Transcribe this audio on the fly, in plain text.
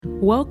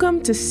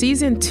Welcome to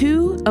Season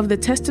 2 of the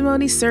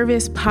Testimony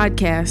Service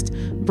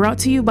podcast, brought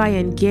to you by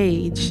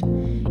Engage.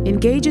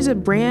 Engage is a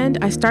brand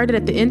I started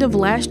at the end of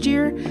last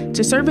year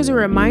to serve as a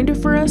reminder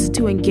for us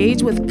to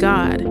engage with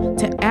God,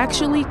 to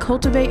actually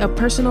cultivate a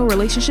personal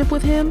relationship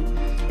with Him,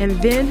 and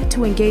then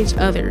to engage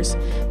others,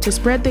 to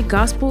spread the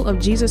gospel of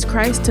Jesus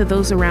Christ to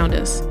those around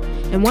us.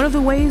 And one of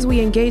the ways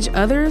we engage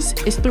others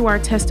is through our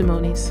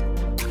testimonies.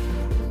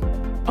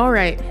 All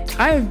right,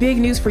 I have big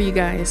news for you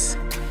guys.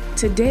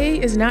 Today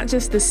is not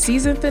just the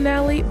season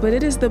finale, but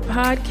it is the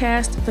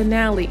podcast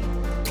finale.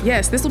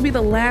 Yes, this will be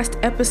the last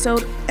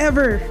episode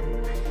ever.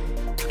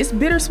 It's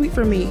bittersweet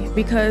for me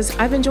because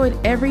I've enjoyed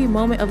every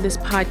moment of this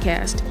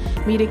podcast,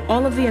 meeting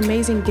all of the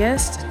amazing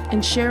guests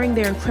and sharing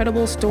their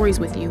incredible stories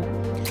with you.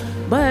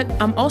 But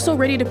I'm also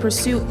ready to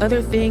pursue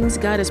other things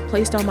God has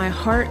placed on my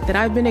heart that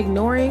I've been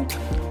ignoring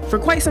for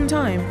quite some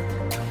time.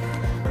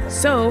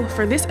 So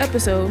for this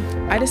episode,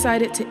 I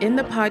decided to end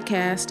the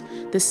podcast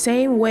the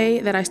same way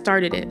that I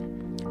started it,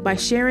 by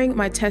sharing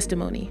my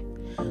testimony.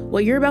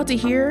 What you're about to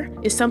hear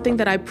is something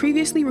that I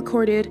previously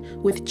recorded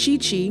with Chi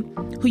Chi,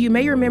 who you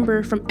may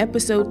remember from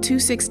episode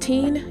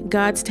 216,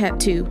 God's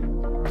Tattoo.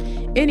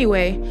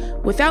 Anyway,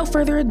 without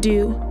further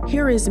ado,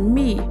 here is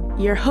me,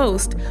 your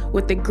host,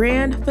 with the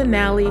grand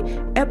finale,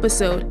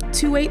 episode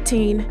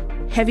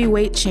 218,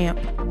 Heavyweight Champ.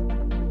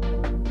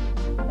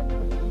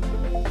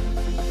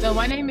 So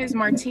my name is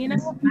Martina.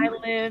 I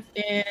live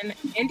in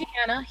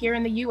Indiana, here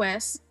in the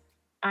U.S.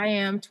 I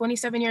am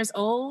 27 years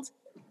old.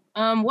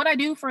 What I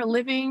do for a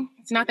living,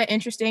 it's not that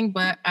interesting,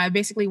 but I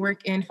basically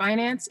work in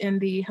finance in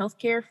the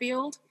healthcare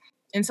field.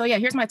 And so,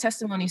 here's my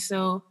testimony.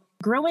 So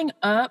growing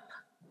up,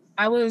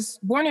 I was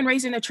born and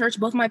raised in the church.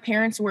 Both my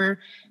parents were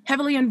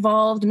heavily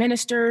involved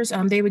ministers.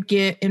 They would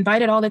get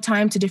invited all the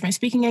time to different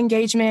speaking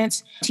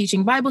engagements,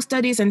 teaching Bible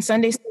studies and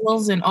Sunday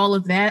schools and all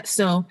of that.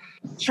 So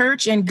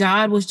church and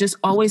God was just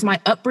always my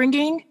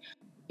upbringing.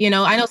 You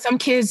know, I know some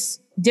kids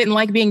didn't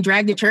like being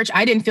dragged to church.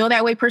 I didn't feel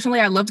that way personally.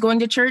 I loved going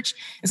to church.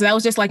 And so that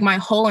was just like my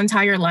whole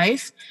entire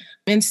life.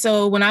 And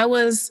so when I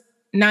was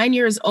 9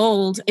 years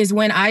old is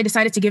when I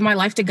decided to give my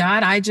life to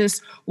God. I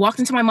just walked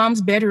into my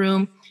mom's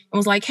bedroom and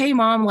was like, hey,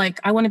 Mom, like,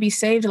 I want to be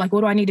saved. Like,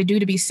 what do I need to do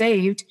to be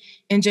saved?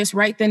 And just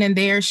right then and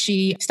there,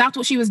 she stopped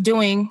what she was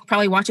doing,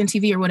 probably watching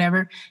TV or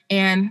whatever,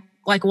 and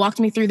like walked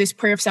me through this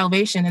prayer of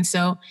salvation. And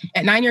so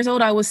at 9 years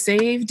old, I was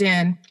saved,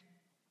 and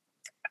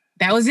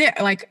that was it.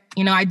 Like,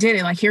 you know, I did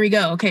it. Like, here we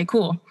go. Okay,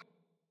 cool.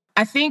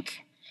 I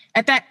think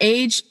at that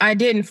age, I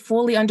didn't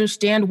fully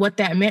understand what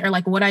that meant or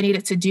like what I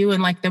needed to do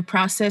and like the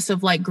process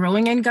of like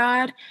growing in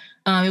God.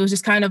 It was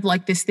just kind of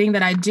like this thing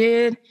that I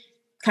did,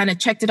 kind of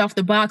checked it off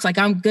the box. Like,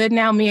 I'm good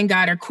now. Me and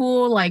God are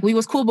cool. Like, we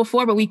was cool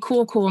before, but we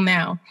cool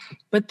now.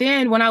 But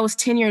then when I was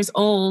 10 years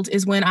old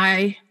is when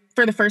I,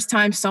 for the first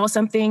time, saw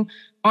something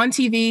on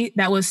TV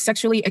that was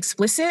sexually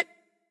explicit.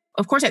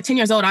 Of course, at 10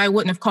 years old, I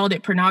wouldn't have called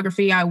it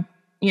pornography. I,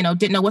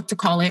 didn't know what to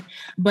call it,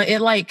 but it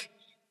like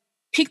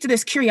piqued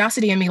this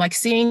curiosity in me, like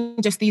seeing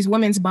just these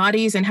women's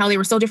bodies and how they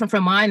were so different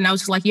from mine. And I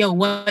was just like, yo,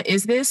 what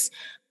is this?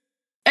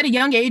 At a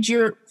young age,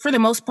 you're, for the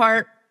most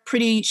part,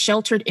 pretty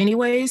sheltered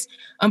anyways.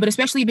 But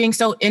especially being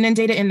so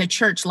inundated in the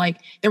church, like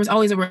there was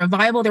always a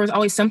revival. There was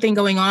always something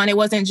going on. It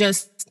wasn't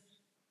just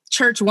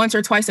church once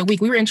or twice a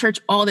week. We were in church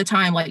all the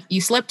time. Like, you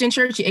slept in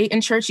church, you ate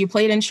in church, you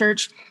played in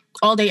church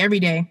all day, every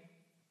day.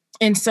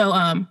 And so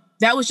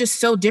that was just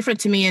so different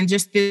to me. And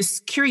just this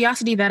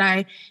curiosity that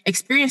I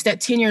experienced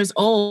at 10 years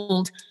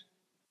old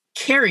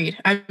carried.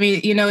 I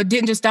mean, it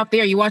didn't just stop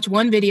there. You watch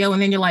one video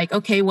and then you're like,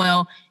 okay,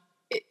 well,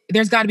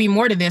 there's got to be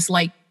more to this.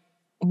 Like,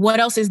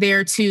 what else is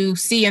there to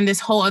see in this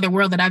whole other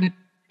world that I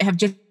have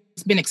just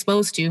been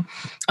exposed to?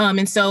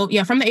 And so,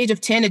 from the age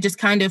of 10, it just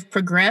kind of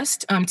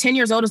progressed. 10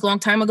 years old is a long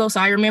time ago. So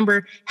I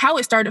remember how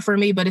it started for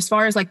me. But as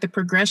far as like the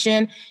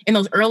progression in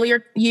those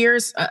earlier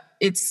years,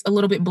 it's a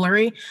little bit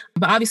blurry.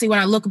 But obviously, when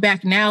I look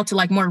back now to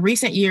like more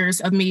recent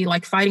years of me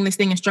like fighting this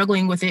thing and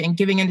struggling with it and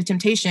giving into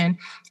temptation,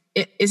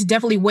 it's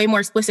definitely way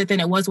more explicit than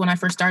it was when I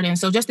first started. And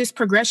so just this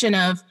progression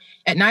of,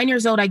 at 9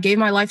 years old, I gave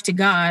my life to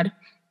God.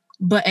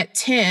 But at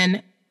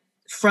 10,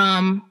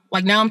 from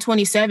like, now I'm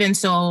 27,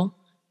 so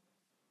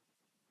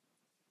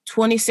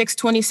 26,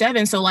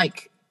 27, so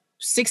like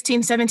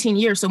 16, 17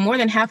 years. So more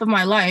than half of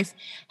my life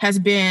has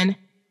been,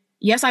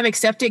 yes, I've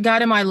accepted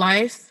God in my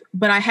life,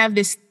 but I have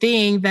this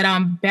thing that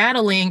I'm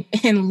battling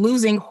and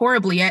losing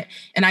horribly at,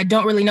 and I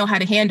don't really know how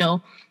to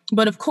handle.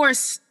 But of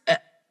course,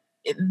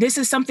 this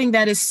is something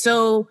that is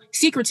so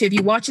secretive.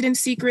 You watch it in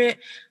secret,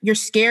 you're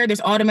scared. There's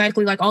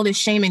automatically like all this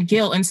shame and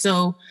guilt. And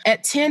so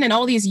at 10 and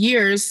all these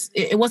years,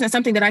 it wasn't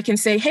something that I can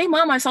say, hey,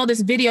 Mom, I saw this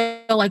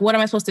video. Like, what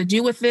am I supposed to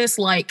do with this?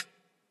 Like,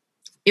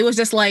 it was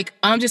just like,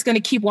 I'm just going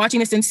to keep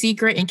watching this in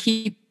secret and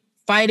keep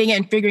fighting it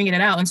and figuring it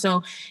out. And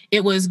so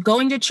it was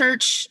going to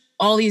church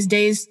all these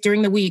days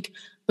during the week,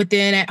 but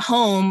then at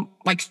home,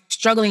 like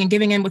struggling and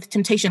giving in with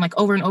temptation, like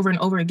over and over and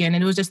over again.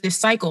 And it was just this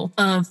cycle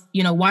of,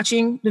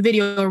 watching the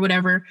video or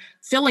whatever,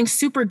 feeling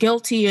super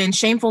guilty and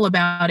shameful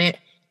about it,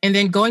 and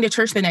then going to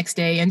church the next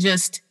day, and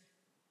just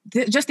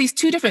these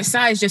two different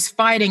sides just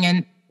fighting.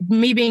 And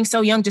me being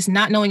so young, just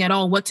not knowing at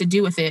all what to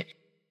do with it.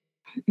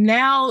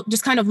 Now,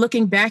 just kind of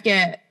looking back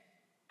at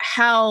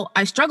how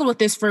I struggled with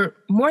this for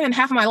more than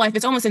half of my life,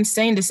 it's almost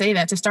insane to say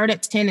that, to start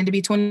at 10 and to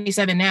be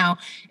 27 now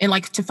and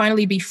like to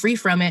finally be free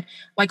from it.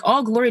 Like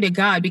all glory to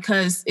God,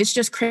 because it's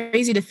just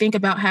crazy to think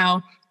about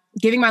how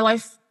giving my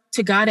life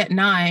to God at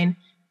 9,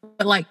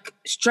 but like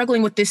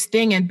struggling with this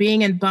thing and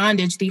being in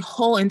bondage the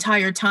whole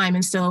entire time.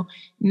 And so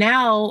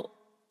now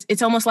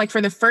it's almost like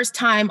for the first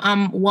time,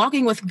 I'm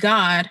walking with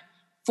God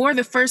for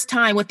the first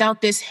time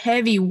without this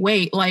heavy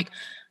weight. Like,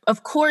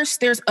 of course,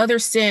 there's other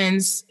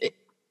sins.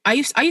 I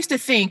used to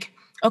think,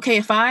 okay,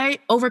 if I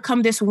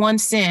overcome this one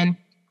sin,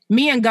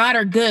 me and God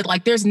are good.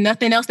 Like there's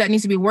nothing else that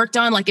needs to be worked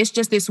on. Like it's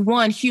just this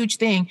one huge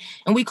thing.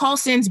 And we call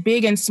sins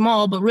big and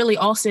small, but really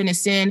all sin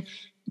is sin.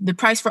 The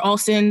price for all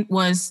sin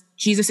was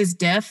Jesus's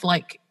death.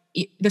 Like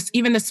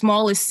even the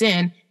smallest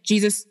sin,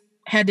 Jesus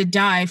had to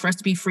die for us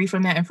to be free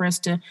from that and for us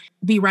to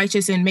be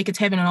righteous and make it to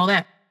heaven and all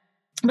that.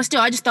 But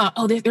still, I just thought,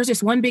 oh, there's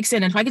this one big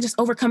sin. And if I could just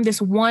overcome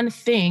this one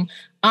thing,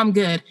 I'm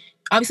good.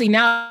 Obviously,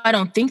 now I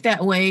don't think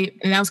that way.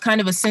 And that was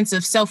kind of a sense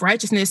of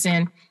self-righteousness.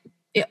 And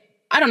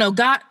I don't know,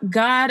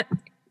 God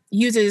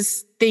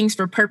uses things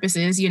for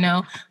purposes, you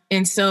know?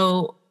 And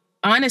so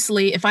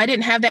honestly, if I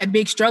didn't have that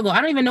big struggle,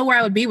 I don't even know where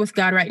I would be with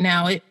God right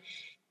now.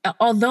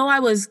 Although I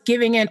was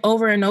giving in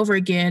over and over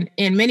again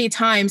and many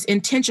times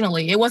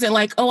intentionally, it wasn't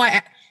like,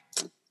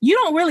 you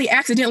don't really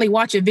accidentally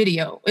watch a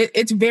video.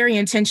 It's very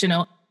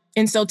intentional.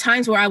 And so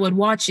times where I would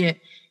watch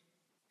it,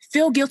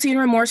 feel guilty and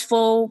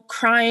remorseful,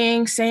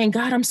 crying, saying,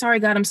 God, I'm sorry,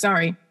 God, I'm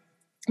sorry.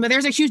 But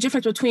there's a huge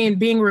difference between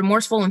being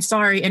remorseful and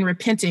sorry and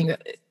repenting,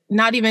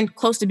 not even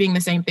close to being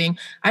the same thing.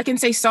 I can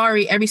say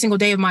sorry every single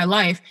day of my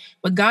life,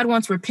 but God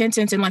wants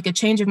repentance and like a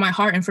change of my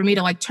heart. And for me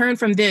to like turn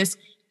from this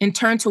and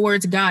turn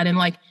towards God, and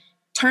like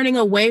turning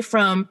away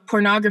from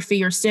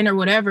pornography or sin or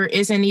whatever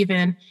isn't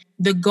even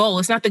the goal.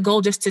 It's not the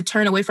goal just to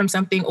turn away from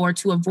something or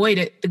to avoid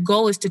it. The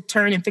goal is to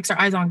turn and fix our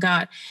eyes on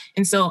God.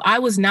 And so I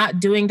was not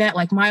doing that.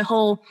 Like my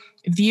whole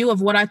view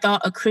of what I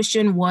thought a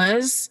Christian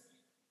was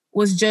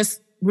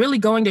just really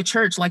going to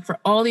church. Like for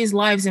all these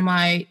lives in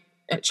my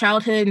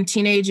childhood and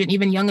teenage and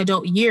even young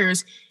adult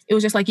years, it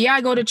was just like, yeah,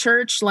 I go to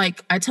church.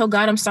 Like I tell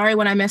God I'm sorry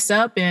when I mess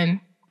up, and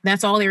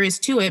that's all there is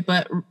to it.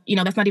 But you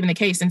know, that's not even the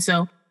case. And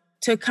so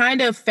to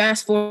kind of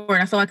fast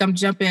forward, I feel like I'm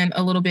jumping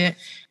a little bit.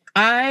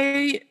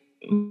 I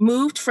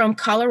moved from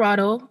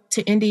Colorado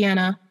to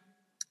Indiana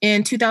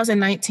in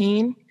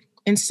 2019.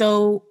 And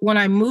so when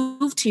I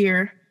moved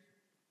here,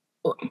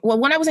 well,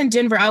 when I was in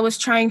Denver, I was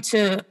trying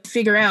to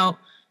figure out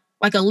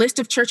like a list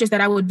of churches that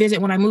I would visit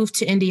when I moved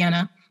to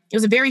Indiana. It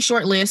was a very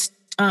short list.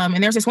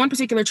 And there's this one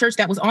particular church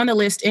that was on the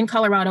list in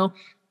Colorado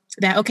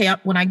that, okay,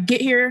 when I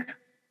get here,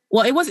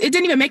 well, it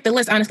didn't even make the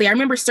list, honestly. I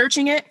remember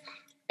searching it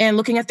and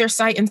looking at their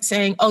site and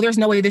saying, oh, there's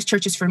no way this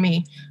church is for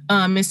me.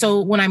 And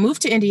so when I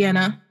moved to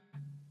Indiana,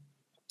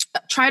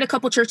 tried a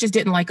couple churches,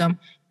 didn't like them.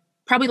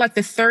 Probably like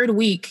the third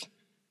week,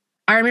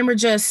 I remember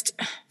just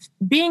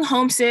being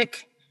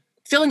homesick,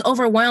 feeling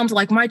overwhelmed.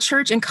 Like my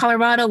church in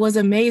Colorado was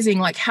amazing.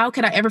 Like how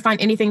could I ever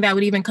find anything that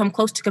would even come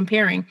close to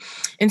comparing?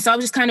 And so I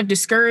was just kind of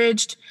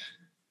discouraged,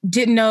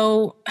 didn't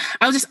know.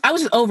 I was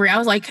just over it. I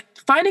was like,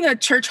 finding a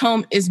church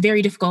home is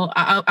very difficult.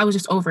 I was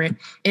just over it.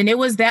 And it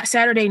was that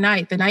Saturday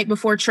night, the night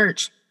before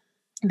church,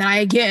 that I,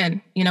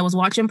 again, was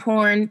watching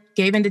porn,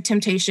 gave into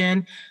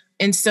temptation.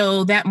 And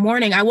so that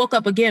morning I woke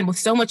up again with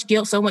so much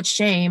guilt, so much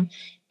shame.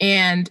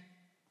 And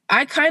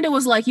I kind of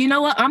was like, you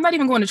know what? I'm not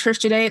even going to church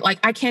today. Like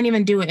I can't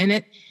even do it.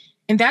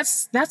 And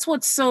that's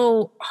what's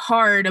so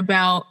hard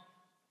about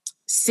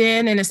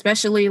sin, and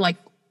especially like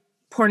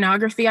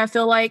pornography, I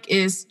feel like,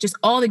 is just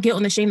all the guilt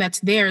and the shame that's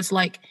there. It's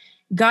like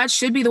God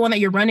should be the one that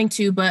you're running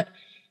to, but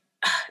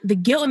the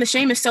guilt and the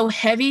shame is so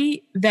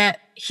heavy that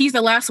he's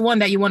the last one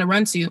that you want to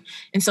run to.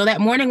 And so that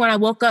morning when I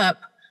woke up,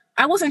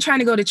 I wasn't trying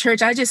to go to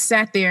church. I just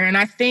sat there. And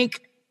I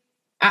think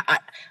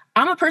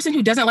I'm a person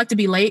who doesn't like to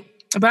be late,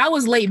 but I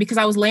was late because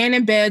I was laying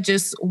in bed,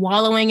 just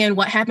wallowing in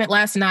what happened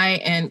last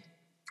night and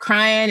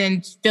crying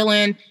and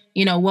feeling,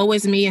 woe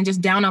is me and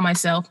just down on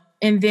myself.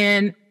 And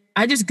then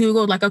I just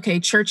Googled like, okay,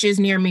 churches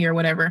near me or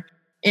whatever.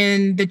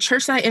 And the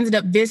church that I ended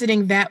up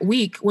visiting that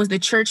week was the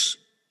church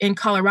in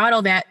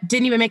Colorado that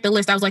didn't even make the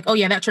list. I was like, oh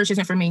yeah, that church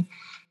isn't for me.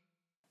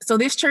 So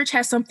this church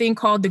has something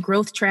called the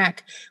Growth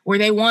Track, where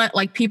they want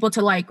like people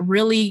to like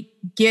really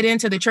get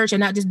into the church and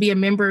not just be a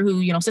member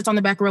who, sits on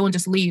the back row and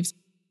just leaves.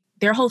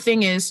 Their whole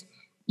thing is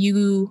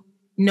you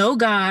know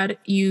God,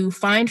 you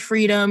find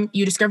freedom,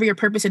 you discover your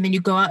purpose, and then you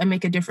go out and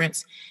make a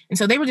difference. And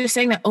so they were just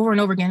saying that over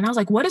and over again. And I was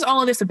like, what is all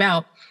of this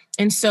about?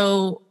 And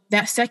so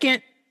that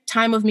second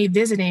time of me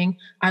visiting,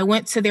 I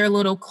went to their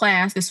little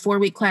class, this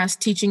 4-week class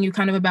teaching you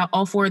kind of about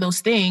all 4 of those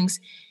things.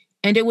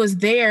 And it was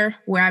there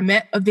where I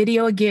met a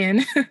video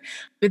again,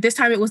 but this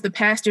time it was the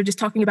pastor just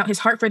talking about his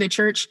heart for the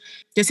church,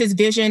 just his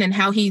vision and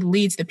how he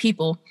leads the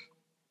people.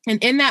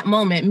 And in that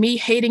moment, me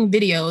hating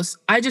videos,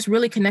 I just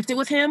really connected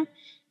with him.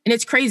 And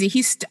it's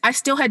crazy. I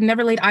still had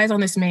never laid eyes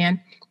on this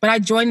man, but I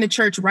joined the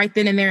church right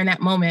then and there in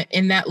that moment,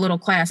 in that little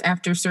class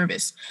after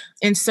service.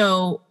 And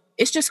so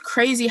it's just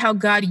crazy how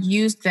God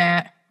used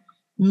that.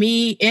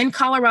 Me in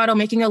Colorado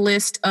making a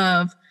list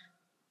of,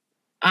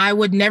 I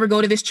would never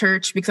go to this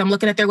church because I'm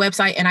looking at their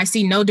website and I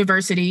see no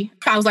diversity.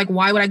 I was like,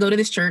 why would I go to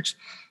this church?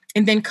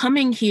 And then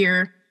coming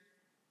here,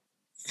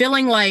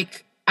 feeling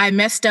like I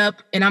messed up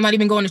and I'm not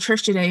even going to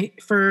church today,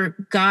 for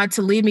God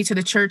to lead me to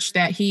the church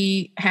that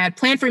he had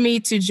planned for me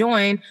to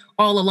join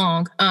all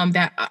along,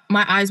 that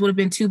my eyes would have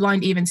been too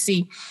blind to even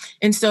see.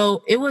 And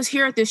so it was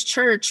here at this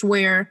church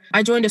where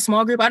I joined a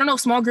small group. I don't know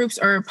if small groups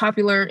are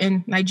popular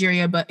in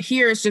Nigeria, but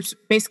here it's just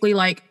basically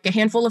like a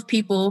handful of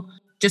people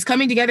just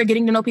coming together,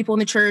 getting to know people in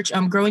the church,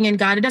 growing in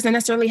God. It doesn't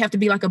necessarily have to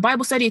be like a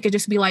Bible study. It could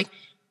just be like,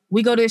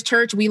 we go to this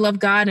church, we love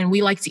God, and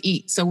we like to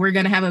eat. So we're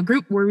going to have a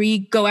group where we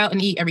go out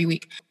and eat every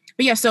week.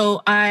 But yeah,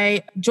 so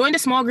I joined a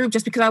small group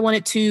just because I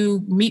wanted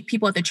to meet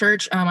people at the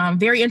church. I'm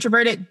very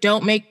introverted,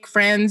 don't make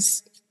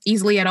friends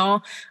easily at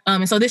all.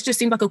 And so this just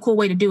seemed like a cool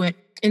way to do it.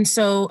 And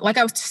so, like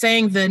I was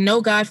saying, the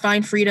know God,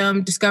 find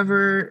freedom,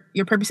 discover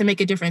your purpose and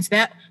make a difference.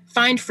 That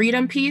find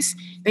freedom piece,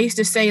 they used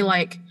to say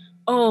like,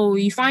 oh,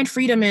 you find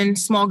freedom in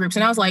small groups.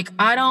 And I was like,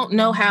 I don't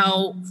know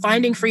how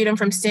finding freedom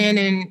from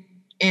sin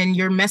and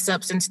your mess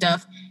ups and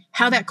stuff,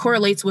 how that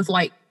correlates with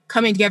like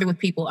coming together with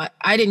people.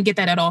 I didn't get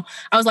that at all.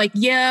 I was like,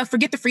 yeah,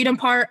 forget the freedom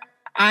part.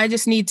 I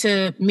just need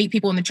to meet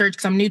people in the church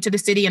because I'm new to the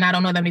city and I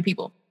don't know that many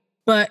people.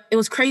 But it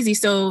was crazy.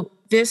 So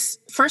this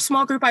first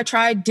small group I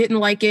tried, didn't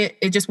like it.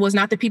 It just was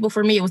not the people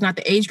for me. It was not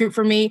the age group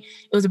for me.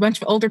 It was a bunch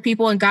of older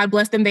people, and God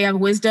bless them, they have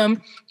wisdom,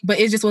 but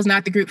it just was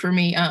not the group for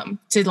me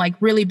to like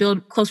really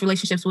build close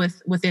relationships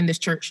within this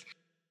church.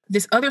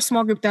 This other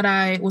small group that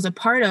I was a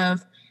part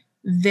of,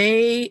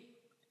 they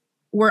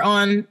were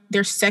on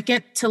their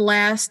second to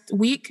last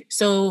week.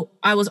 So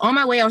I was on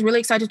my way. I was really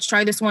excited to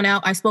try this one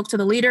out. I spoke to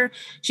the leader.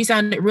 She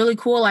sounded really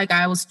cool. Like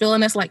I was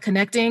feeling us, like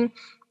connecting.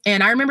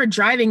 And I remember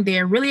driving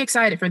there really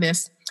excited for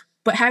this,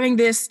 but having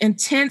this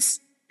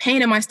intense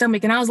pain in my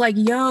stomach. And I was like,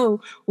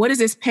 yo, what is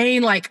this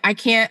pain? Like, I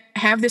can't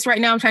have this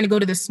right now. I'm trying to go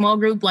to this small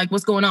group. Like,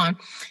 what's going on?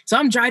 So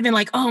I'm driving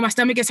like, oh, my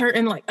stomach is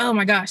hurting. Like, oh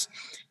my gosh.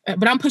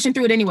 But I'm pushing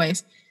through it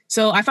anyways.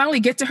 So I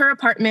finally get to her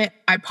apartment.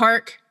 I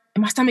park.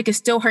 And my stomach is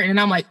still hurting.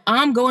 And I'm like,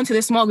 I'm going to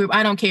this small group.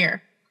 I don't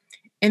care.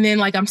 And then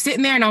like, I'm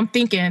sitting there and I'm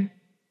thinking,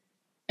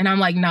 and I'm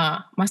like,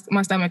 nah,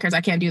 my stomach hurts. I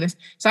can't do this.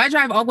 So I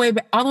drive all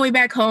the way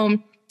back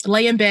home,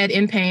 lay in bed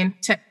in pain,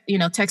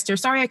 text her,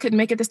 sorry, I couldn't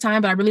make it this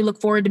time, but I really look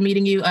forward to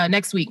meeting you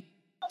next week.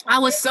 I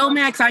was so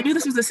mad because I knew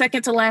this was the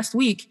second to last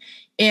week.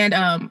 And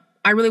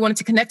I really wanted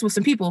to connect with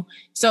some people.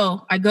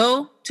 So I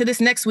go to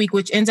this next week,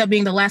 which ends up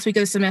being the last week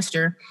of the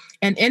semester.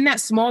 And in that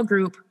small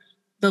group,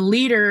 the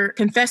leader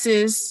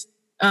confesses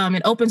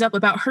and opens up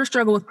about her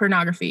struggle with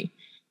pornography.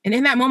 And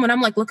in that moment, I'm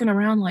like looking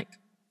around like,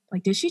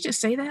 did she just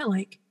say that?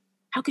 Like,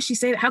 how could she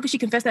say that? How could she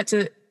confess that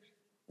to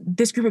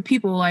this group of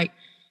people? Like,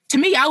 to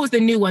me, I was the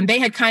new one. They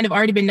had kind of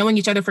already been knowing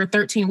each other for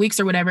 13 weeks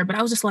or whatever, but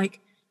I was just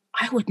like,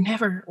 I would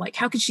never, like,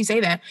 how could she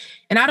say that?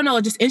 And I don't know,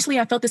 just instantly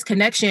I felt this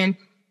connection,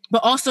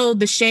 but also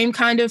the shame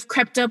kind of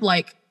crept up.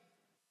 Like,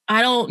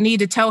 I don't need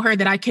to tell her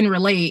that I can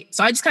relate.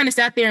 So I just kind of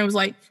sat there and was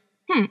like,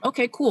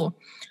 okay, cool.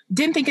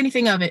 Didn't think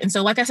anything of it. And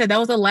so, like I said, that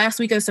was the last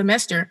week of the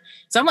semester.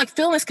 So I'm like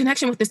feeling this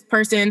connection with this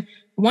person,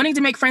 wanting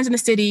to make friends in the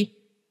city.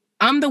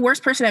 I'm the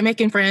worst person at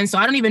making friends, so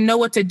I don't even know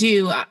what to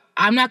do.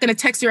 I'm not going to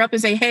text her up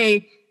and say,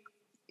 hey,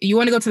 you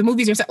want to go to the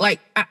movies or something?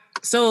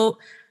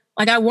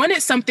 I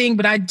wanted something,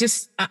 but I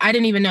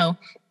didn't even know.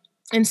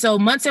 And so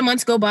months and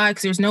months go by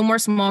because there's no more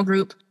small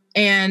group.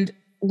 And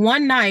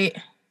one night,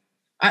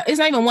 it's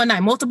not even one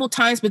night, multiple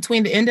times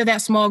between the end of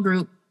that small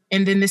group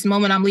and then this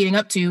moment I'm leading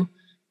up to,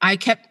 I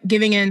kept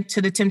giving in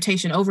to the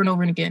temptation over and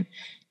over and again.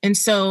 And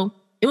so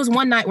it was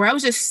one night where I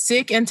was just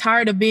sick and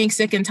tired of being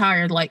sick and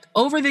tired. Like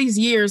over these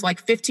years, like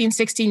 15,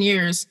 16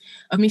 years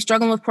of me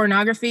struggling with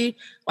pornography,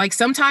 like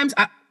sometimes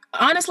I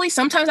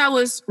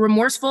was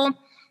remorseful.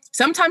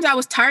 Sometimes I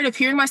was tired of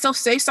hearing myself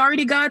say sorry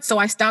to God. So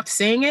I stopped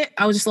saying it.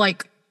 I was just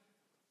like,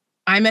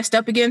 I messed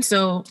up again.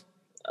 So,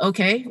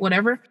 okay,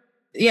 whatever.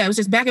 Yeah, it was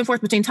just back and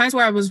forth between times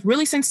where I was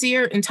really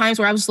sincere and times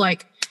where I was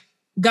like,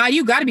 God,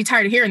 you got to be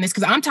tired of hearing this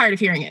because I'm tired of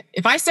hearing it.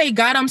 If I say,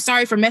 God, I'm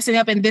sorry for messing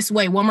up in this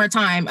way one more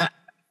time,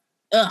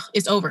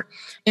 it's over.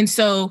 And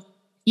so,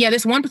 yeah,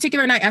 this one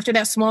particular night after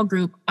that small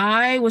group,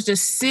 I was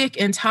just sick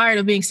and tired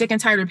of being sick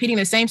and tired of repeating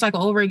the same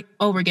cycle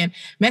over again.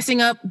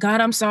 Messing up, God,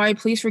 I'm sorry,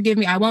 please forgive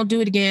me. I won't do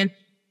it again.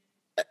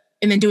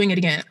 And then doing it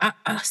again.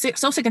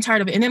 So sick and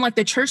tired of it. And then like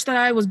the church that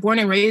I was born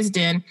and raised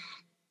in,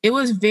 it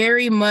was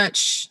very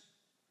much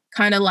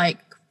kind of like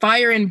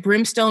fire and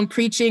brimstone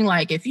preaching,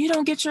 like, if you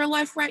don't get your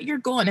life right, you're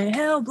going to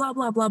hell, blah,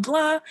 blah, blah,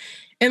 blah.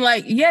 And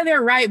like, yeah,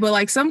 they're right. But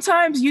like,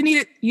 sometimes you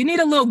need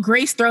a little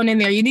grace thrown in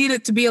there. You need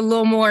it to be a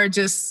little more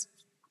just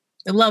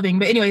loving.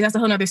 But anyway, that's a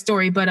whole nother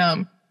story. But,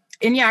 and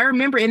yeah, I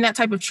remember in that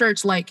type of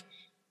church, like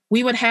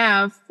we would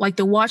have like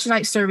the watch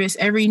night service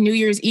every New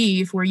Year's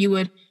Eve where you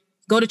would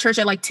go to church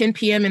at like 10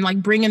 p.m. and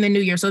like bring in the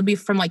new year. So it'd be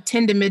from like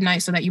 10 to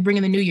midnight so that you bring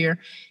in the new year.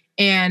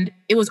 And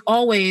it was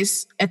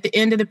always at the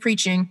end of the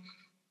preaching,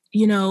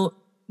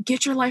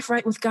 get your life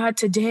right with God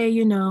today.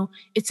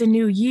 It's a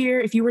new year.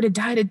 If you were to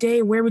die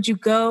today, where would you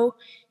go?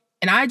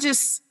 And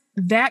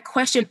that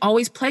question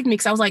always plagued me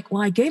because I was like,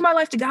 well, I gave my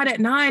life to God at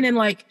 9 and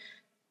like,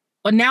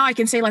 but now I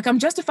can say like, I'm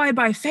justified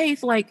by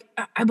faith. Like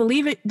I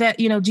believe it that,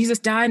 Jesus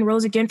died and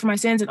rose again for my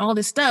sins and all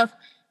this stuff.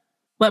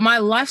 But my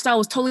lifestyle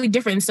was totally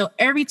different. And so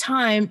every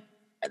time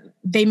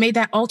they made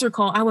that altar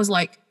call, I was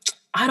like,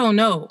 I don't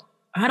know.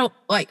 I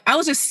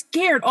was just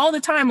scared all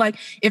the time. Like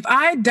if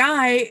I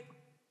die,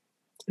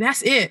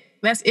 that's it.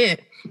 That's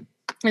it.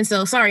 And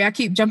so, sorry, I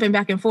keep jumping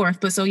back and forth.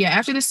 But so, yeah,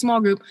 after this small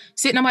group,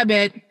 sitting on my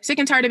bed, sick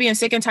and tired of being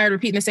sick and tired of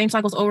repeating the same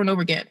cycles over and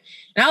over again.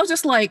 And I was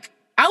just like,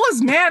 I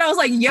was mad. I was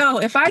like, yo,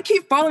 if I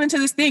keep falling into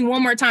this thing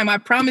one more time, I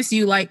promise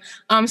you, like,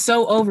 I'm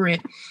so over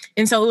it.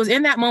 And so it was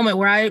in that moment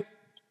where I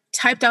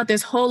typed out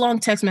this whole long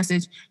text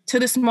message to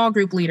the small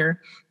group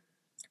leader.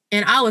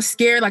 And I was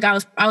scared. Like I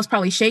was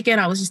probably shaking.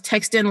 I was just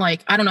texting,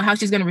 like, I don't know how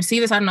she's going to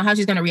receive this. I don't know how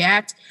she's going to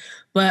react.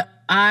 But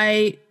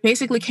I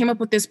basically came up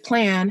with this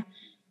plan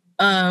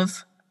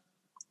of,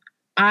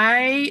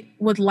 I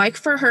would like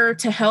for her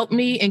to help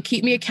me and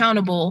keep me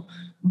accountable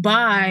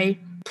by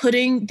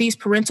putting these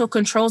parental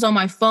controls on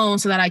my phone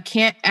so that I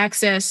can't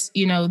access,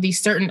 these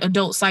certain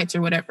adult sites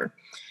or whatever.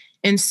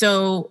 And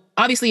so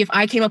obviously if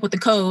I came up with the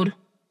code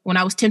when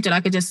I was tempted, I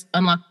could just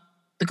unlock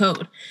the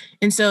code.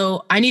 And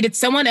so I needed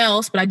someone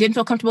else, but I didn't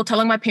feel comfortable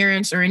telling my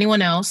parents or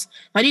anyone else.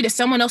 I needed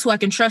someone else who I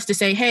can trust to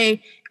say,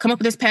 hey, come up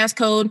with this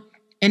passcode.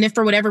 And if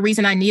for whatever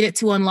reason I need it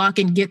to unlock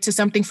and get to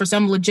something for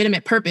some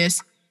legitimate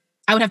purpose,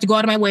 I would have to go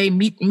out of my way,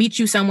 meet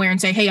you somewhere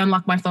and say, hey,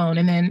 unlock my phone.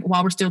 And then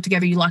while we're still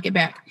together, you lock it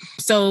back.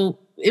 So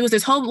it was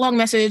this whole long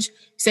message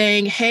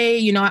saying,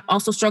 hey, I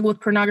also struggle with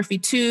pornography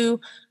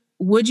too.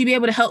 Would you be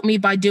able to help me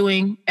by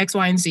doing X,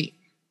 Y, and Z?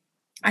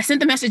 I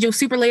sent the message. It was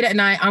super late at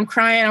night. I'm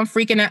crying. I'm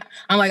freaking out.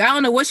 I'm like, I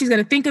don't know what she's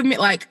going to think of me.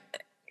 Like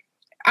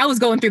I was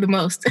going through the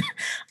most.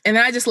 And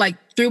then I just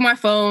threw my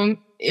phone.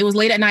 It was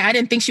late at night. I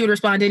didn't think she would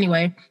respond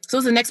anyway. So it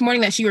was the next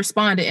morning that she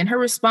responded. And her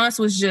response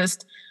was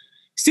just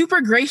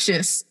super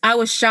gracious. I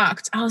was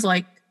shocked. I was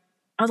like,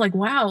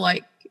 wow,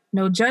 like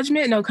no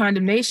judgment, no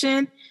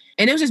condemnation.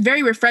 And it was just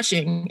very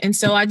refreshing. And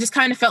so I just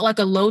kind of felt like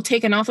a load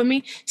taken off of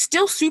me.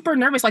 Still super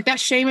nervous. Like that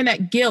shame and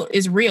that guilt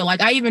is real.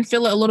 Like I even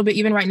feel it a little bit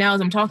even right now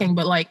as I'm talking,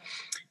 but like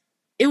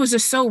it was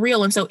just so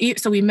real. And so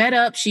we met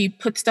up, she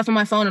put stuff on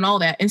my phone and all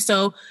that. And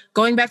so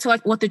going back to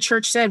like what the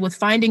church said with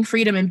finding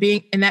freedom and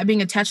that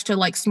being attached to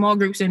like small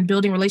groups and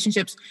building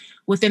relationships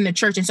within the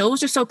church. And so it was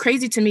just so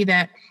crazy to me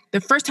that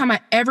the first time I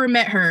ever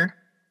met her,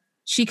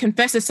 she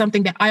confesses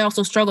something that I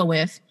also struggle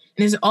with.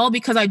 And it's all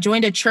because I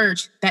joined a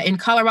church that in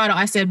Colorado,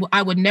 I said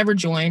I would never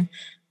join.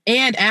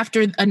 And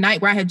after a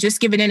night where I had just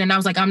given in and I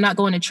was like, I'm not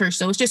going to church.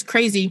 So it's just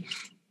crazy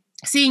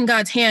seeing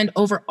God's hand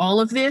over all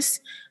of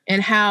this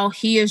and how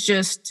he has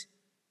just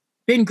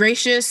been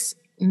gracious,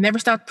 never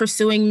stopped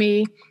pursuing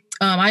me.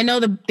 I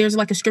know there's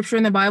like a scripture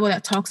in the Bible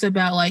that talks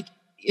about like,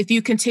 if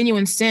you continue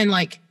in sin,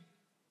 like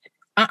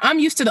I'm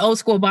used to the old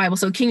school Bible.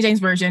 So King James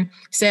Version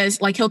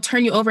says like, he'll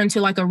turn you over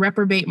into like a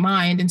reprobate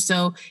mind. And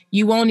so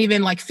you won't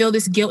even like feel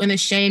this guilt and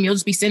this shame. You'll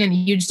just be sinning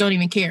and you just don't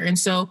even care. And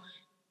so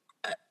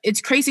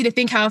it's crazy to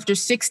think how after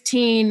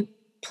 16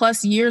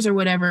 plus years or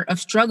whatever of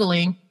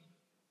struggling,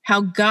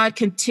 how God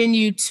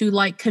continued to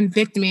like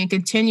convict me and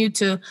continue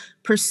to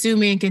pursue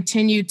me and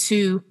continue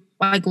to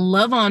like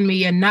love on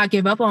me and not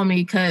give up on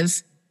me.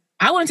 Cause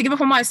I wanted to give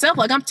up on myself.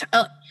 Like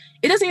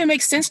it doesn't even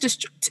make sense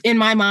in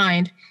my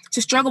mind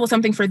to struggle with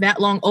something for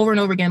that long over and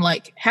over again.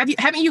 Like,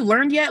 haven't you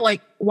learned yet?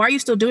 Like, why are you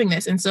still doing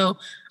this? And so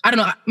I don't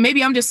know,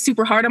 maybe I'm just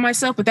super hard on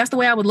myself, but that's the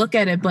way I would look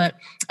at it. But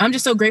I'm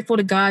just so grateful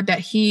to God that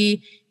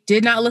he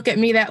did not look at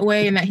me that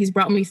way and that he's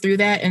brought me through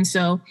that. And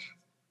so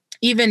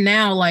even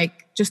now,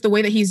 like just the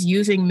way that he's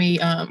using me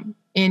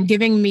and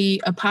giving me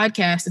a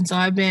podcast. And so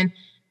I've been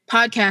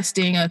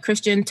podcasting a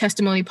Christian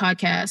testimony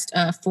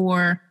podcast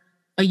for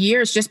a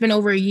year. It's just been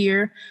over a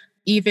year.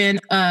 Even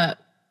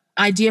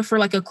idea for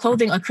like a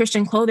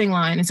Christian clothing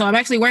line. And so I'm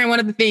actually wearing one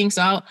of the things,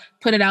 so I'll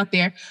put it out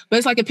there. But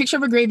it's like a picture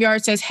of a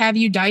graveyard, says, have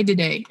you died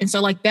today? And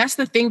so like, that's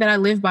the thing that I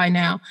live by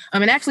now.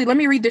 And actually, let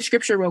me read the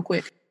scripture real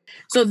quick.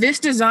 So this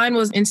design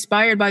was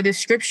inspired by this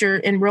scripture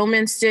in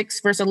Romans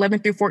 6, verse 11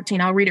 through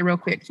 14. I'll read it real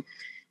quick.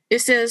 It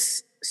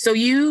says, so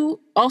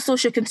you also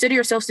should consider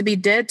yourselves to be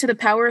dead to the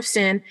power of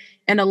sin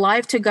and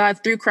alive to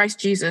God through Christ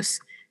Jesus.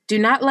 Do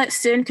not let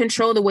sin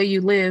control the way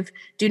you live.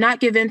 Do not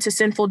give in to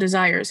sinful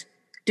desires.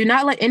 Do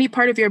not let any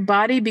part of your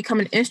body become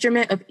an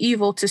instrument of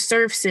evil to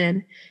serve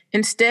sin.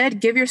 Instead,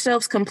 give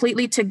yourselves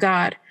completely to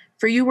God.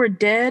 For you were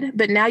dead,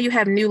 but now you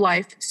have new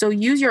life. So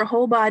use your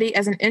whole body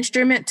as an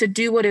instrument to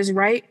do what is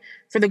right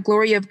for the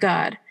glory of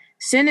God.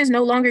 Sin is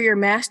no longer your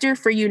master,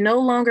 for you no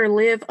longer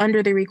live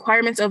under the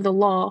requirements of the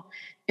law.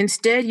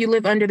 Instead, you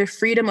live under the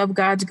freedom of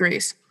God's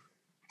grace.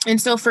 And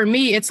so for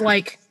me, it's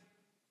like,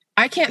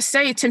 I can't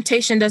say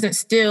temptation doesn't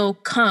still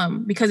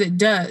come, because it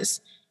does.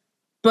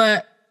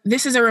 But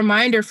this is a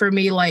reminder for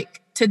me,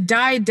 like, to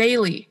die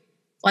daily.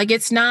 Like,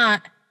 it's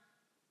not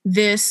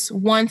this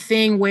one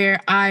thing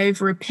where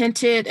I've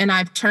repented and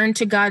I've turned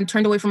to God and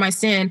turned away from my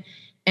sin,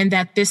 and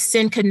that this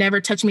sin could never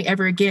touch me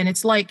ever again.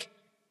 It's like,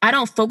 I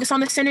don't focus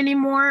on the sin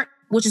anymore,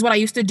 which is what I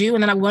used to do.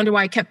 And then I wonder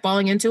why I kept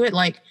falling into it.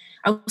 Like,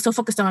 I was so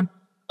focused on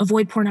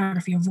avoid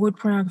pornography, avoid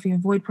pornography,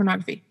 avoid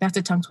pornography. That's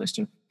a tongue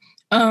twister.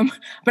 But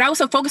I was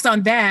so focused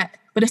on that.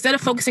 But instead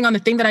of focusing on the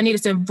thing that I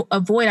needed to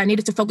avoid, I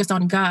needed to focus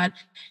on God.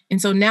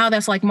 And so now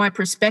that's like my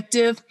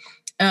perspective.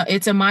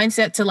 It's a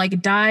mindset to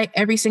like die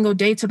every single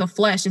day to the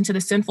flesh and to the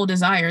sinful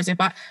desires. If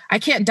I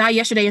can't die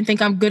yesterday and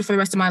think I'm good for the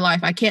rest of my life.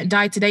 I can't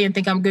die today and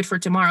think I'm good for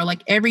tomorrow.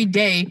 Like every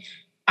day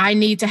I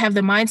need to have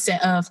the mindset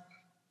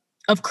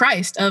of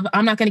Christ, of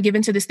I'm not going to give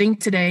into this thing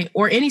today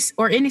or any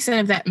sin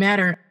of that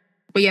matter.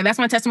 But yeah, that's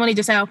my testimony,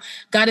 just how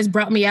God has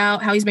brought me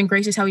out, how he's been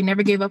gracious, how he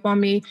never gave up on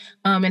me,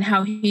 and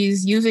how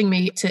he's using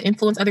me to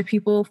influence other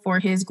people for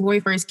his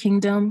glory, for his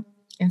kingdom.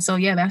 And so,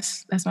 yeah,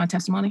 that's my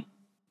testimony.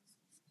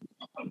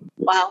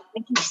 Wow,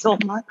 thank you so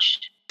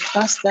much.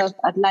 First up,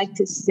 I'd like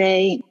to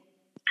say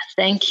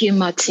thank you,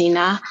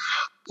 Martina,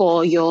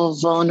 for your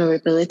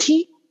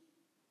vulnerability.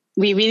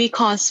 We really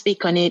can't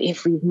speak on it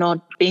if we've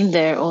not been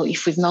there or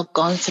if we've not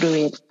gone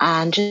through it.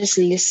 And just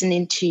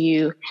listening to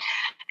you,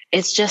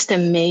 it's just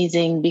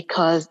amazing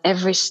because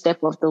every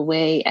step of the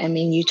way, I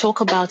mean, you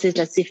talk about it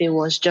as if it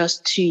was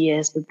just 2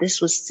 years, but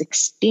this was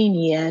 16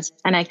 years.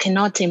 And I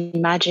cannot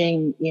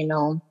imagine,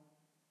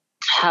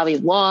 how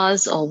it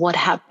was or what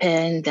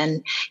happened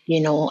and,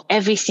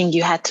 everything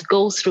you had to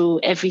go through,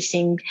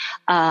 everything,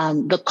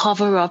 the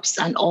cover-ups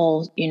and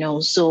all,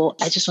 So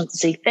I just want to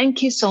say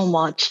thank you so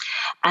much.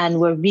 And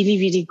we're really,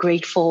 really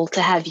grateful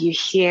to have you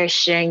here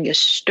sharing your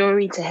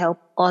story to help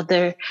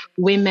other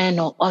women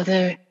or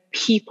other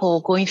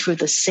people going through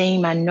the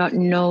same and not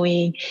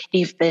knowing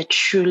if there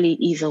truly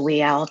is a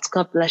way out.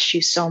 God bless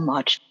you so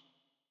much.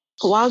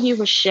 While you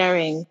were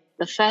sharing,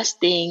 the first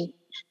thing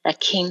that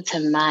came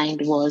to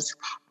mind was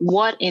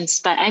what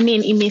inspired. I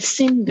mean, it may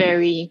seem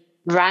very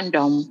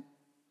random,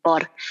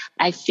 but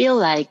I feel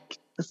like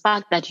the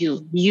fact that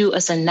you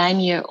as a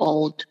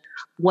 9-year-old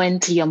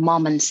went to your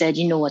mom and said,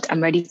 you know what,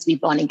 I'm ready to be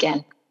born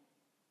again.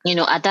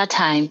 At that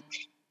time,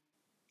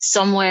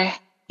 somewhere,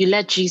 you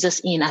let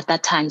Jesus in at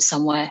that time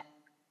somewhere.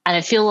 And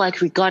I feel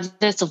like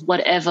regardless of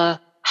whatever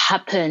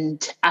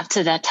happened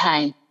after that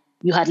time,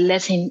 you had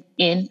let him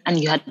in and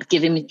you had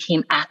given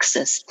him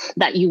access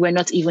that you were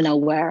not even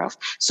aware of.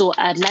 So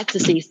I'd like to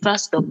say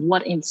first of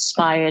what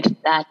inspired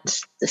that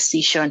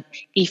decision,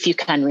 if you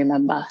can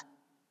remember.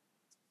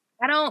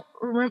 I don't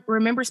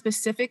remember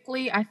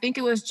specifically. I think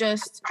it was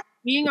just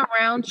being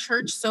around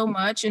church so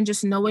much and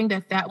just knowing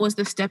that was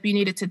the step you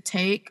needed to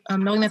take,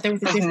 knowing that there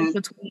was a difference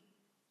between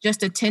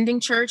just attending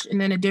church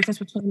and then a difference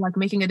between like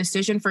making a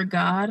decision for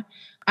God.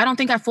 I don't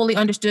think I fully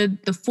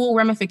understood the full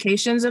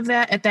ramifications of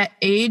that at that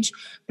age,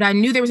 but I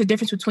knew there was a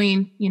difference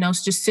between,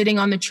 just sitting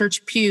on the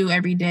church pew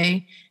every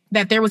day,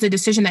 that there was a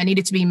decision that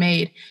needed to be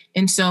made.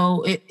 And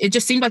so it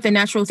just seemed like the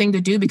natural thing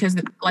to do because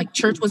like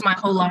church was my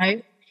whole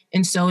life.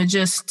 And so it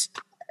just,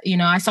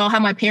 I saw how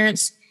my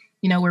parents,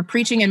 were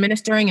preaching and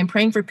ministering and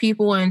praying for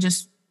people and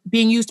just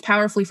being used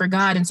powerfully for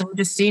God. And so it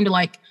just seemed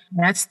like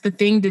that's the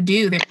thing to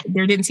do.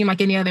 There didn't seem like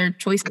any other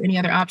choice or any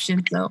other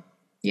option. So,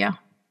 yeah.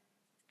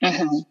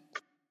 Mm-hmm.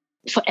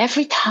 For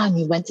every time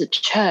you went to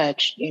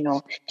church,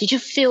 did you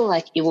feel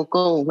like it will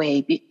go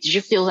away? Did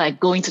you feel like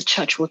going to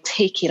church will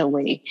take it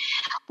away?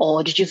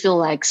 Or did you feel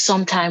like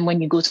sometime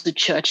when you go to the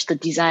church, the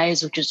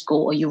desires will just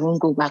go or you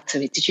won't go back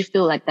to it? Did you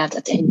feel like that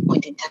at any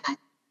point in time?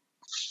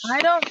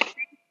 I don't think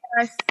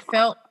I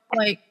felt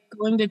like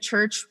going to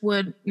church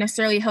would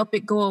necessarily help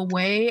it go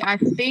away. I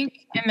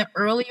think in the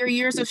earlier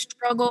years of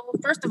struggle,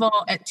 first of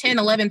all, at 10,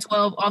 11,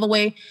 12, all the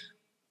way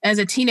as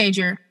a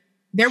teenager,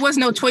 there was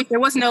no choice. There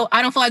was no,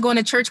 I don't feel like going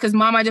to church because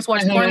Mom, I just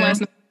watched porn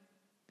last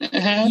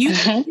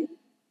night.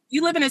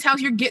 You live in this house,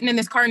 you're getting in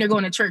this car and you're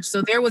going to church.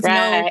 So there was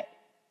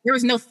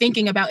no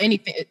thinking about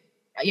anything,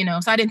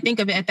 so I didn't think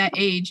of it at that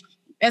age.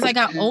 As I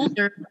got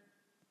older,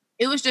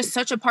 it was just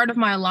such a part of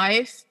my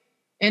life.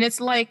 And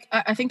it's like,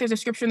 I think there's a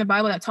scripture in the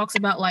Bible that talks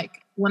about like,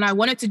 when I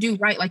wanted to do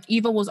right, like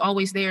evil was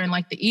always there. And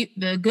like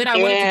the good I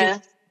wanted to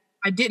do,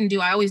 I didn't do.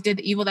 I always did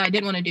the evil that I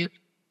didn't want to do.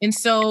 And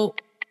so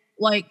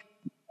like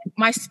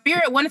my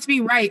spirit wanted to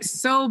be right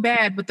so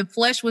bad, but the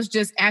flesh was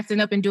just acting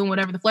up and doing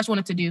whatever the flesh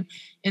wanted to do.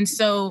 And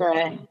so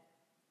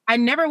I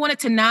never wanted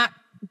to not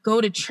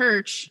go to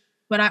church,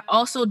 but I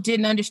also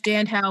didn't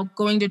understand how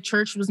going to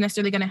church was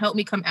necessarily going to help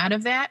me come out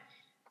of that.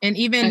 And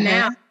even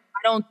now,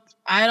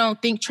 I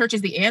don't think church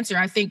is the answer.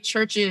 I think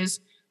church is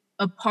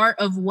a part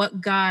of what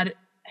God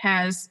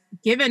has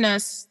given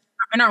us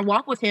in our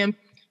walk with him.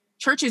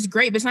 Church is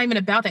great, but it's not even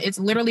about that. It's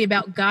literally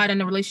about God and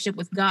the relationship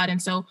with God.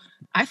 And so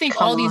I think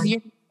all these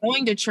years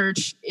going to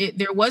church,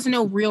 there was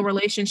no real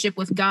relationship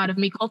with God of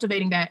me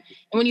cultivating that.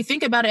 And when you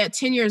think about it at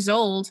 10 years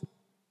old,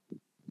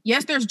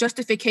 yes, there's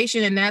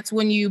justification. And that's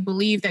when you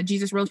believe that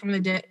Jesus rose from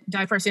the dead,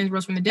 died for our sins,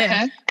 rose from the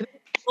dead.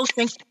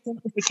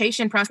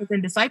 Sanctification process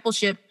and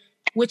discipleship,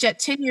 which at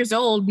 10 years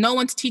old, no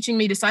one's teaching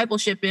me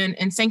discipleship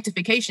and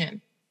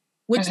sanctification,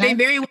 which they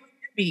very well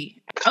could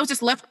be. I was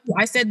just left.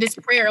 I said this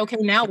prayer. Okay,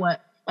 now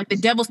what? Like the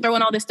devil's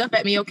throwing all this stuff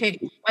at me. Okay,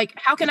 like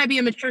how can I be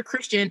a mature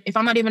Christian if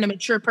I'm not even a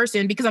mature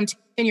person because I'm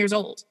 10 years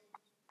old?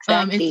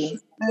 And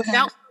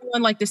without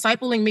someone like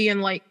discipling me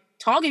and like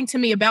talking to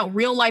me about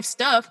real life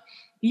stuff,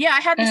 Yeah,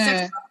 I had the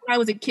sex talk when I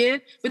was a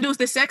kid, but it was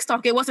the sex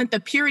talk. It wasn't the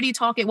purity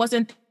talk. It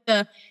wasn't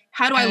the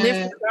how do I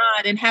live for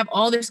God and have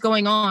all this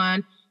going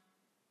on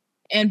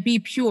and be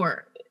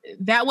pure.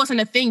 That wasn't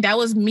a thing. That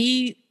was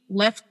me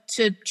left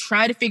to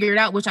try to figure it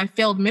out, which I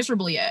failed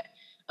miserably at.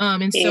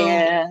 And so,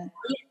 to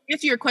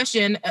answer your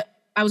question,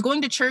 I was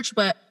going to church,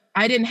 but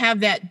I didn't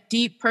have that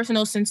deep,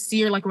 personal,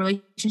 sincere like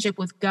relationship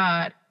with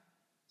God.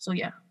 So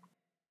yeah.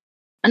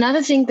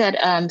 Another thing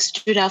that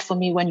stood out for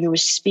me when you were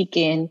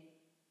speaking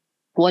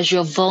was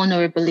your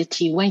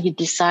vulnerability, when you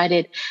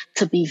decided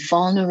to be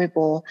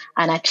vulnerable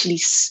and actually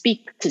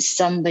speak to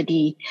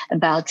somebody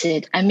about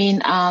it. I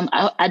mean,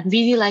 I'd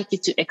really like you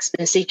to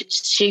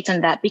expatiate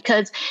on that,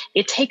 because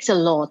it takes a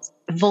lot.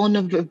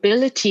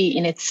 Vulnerability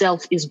in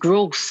itself is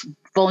growth.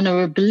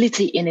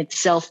 Vulnerability in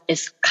itself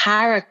is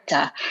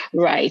character,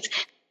 right?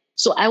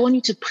 So I want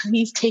you to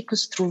please take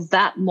us through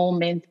that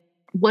moment.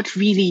 What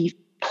really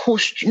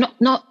pushed,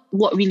 not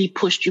what really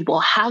pushed you, but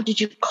how did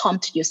you come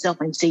to yourself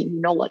and say,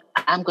 you know what,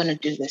 I'm going to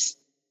do this?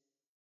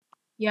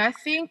 Yeah, I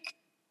think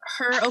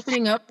her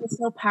opening up was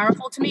so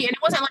powerful to me. And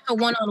it wasn't like a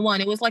one-on-one.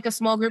 It was like a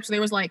small group. So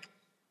there was like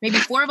maybe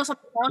 4 of us on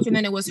the couch, and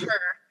then it was her.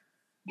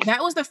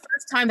 That was the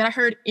first time that I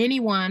heard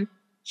anyone.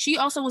 She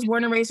also was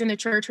born and raised in the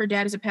church. Her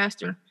dad is a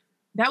pastor.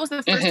 That was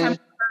the first time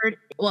I heard,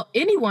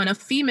 anyone, a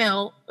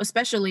female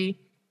especially,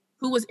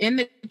 who was in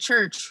the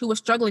church who was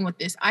struggling with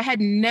this. I had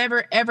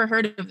never, ever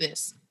heard of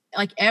this,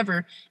 like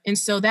ever. And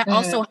so that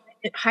also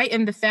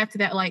heightened the fact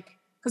that like,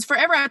 because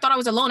forever I thought I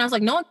was alone. I was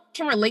like, no one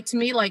can relate to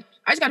me. Like,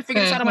 I just got to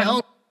figure this out on my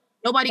own.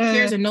 Nobody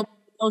cares and nobody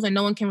knows and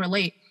no one can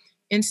relate.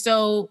 And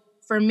so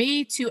for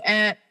me to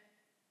at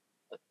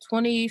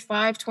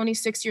 25,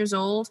 26 years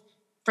old,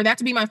 for that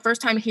to be my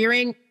first time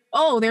hearing,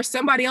 oh, there's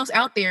somebody else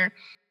out there.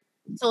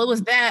 So it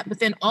was that, but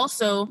then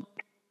also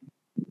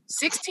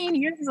 16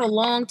 years is a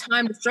long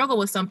time to struggle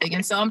with something.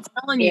 And so I'm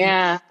telling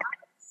you,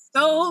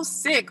 so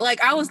sick.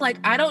 Like, I was like,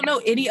 I don't know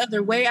any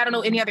other way. I don't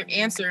know any other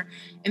answer.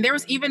 And there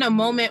was even a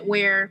moment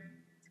where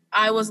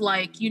I was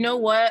like, you know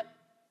what?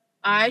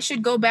 I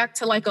should go back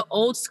to like an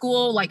old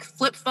school, like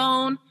flip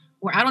phone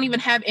where I don't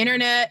even have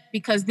internet,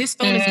 because this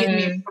phone is getting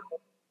me in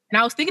trouble. And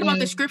I was thinking about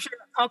the scripture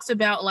that talks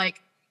about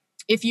like,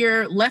 if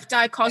your left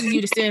eye causes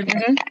you to sin,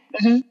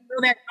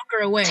 throw that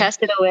sucker away.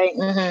 Cast it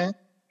away.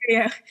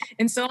 Yeah.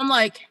 And so I'm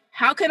like,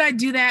 how can I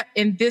do that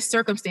in this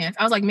circumstance?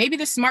 I was like, maybe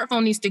this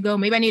smartphone needs to go.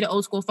 Maybe I need an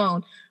old school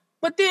phone.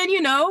 But then,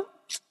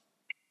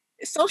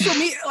 social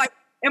media, like,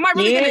 am I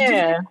really going to do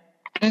that?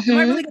 Am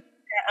I really going to do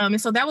that?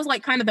 And so that was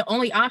like kind of the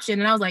only option.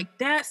 And I was like,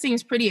 that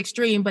seems pretty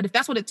extreme. But if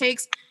that's what it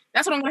takes,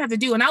 that's what I'm going to have to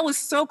do. And I was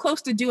so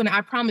close to doing it,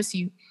 I promise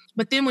you.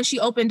 But then when she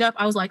opened up,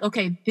 I was like,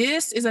 okay,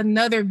 this is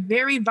another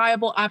very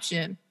viable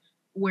option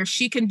where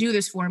she can do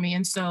this for me.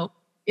 And so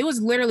it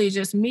was literally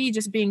just me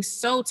just being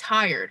so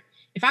tired.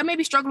 If I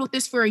maybe struggled with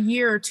this for a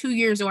year or 2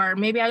 years, or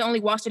maybe I only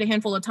watched it a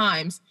handful of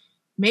times,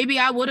 maybe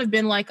I would have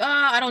been like,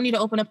 I don't need to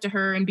open up to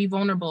her and be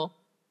vulnerable.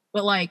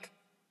 But like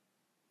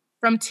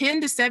from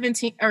 10 to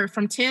 17, or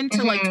from 10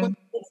 to like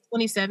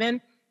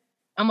 27,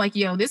 I'm like,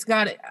 yo, it's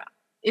got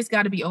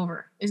to be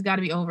over. It's got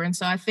to be over. And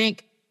so I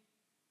think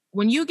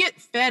when you get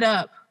fed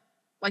up,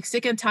 like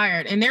sick and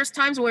tired, and there's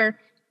times where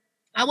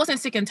I wasn't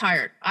sick and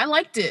tired. I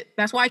liked it.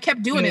 That's why I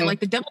kept doing it. Like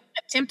the devil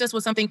tempt us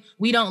with something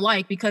we don't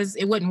like because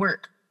it wouldn't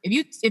work.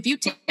 If you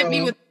tempt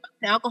me with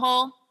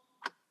alcohol,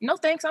 no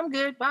thanks, I'm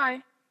good.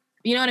 Bye.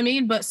 You know what I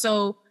mean? But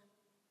so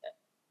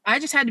I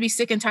just had to be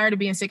sick and tired of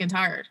being sick and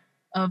tired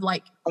of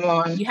like,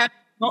 you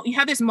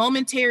have this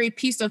momentary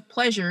piece of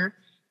pleasure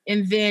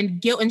and then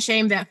guilt and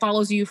shame that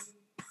follows you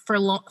for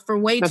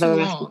way too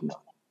long.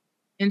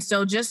 And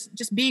so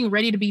just being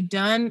ready to be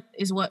done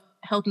is what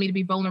helped me to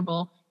be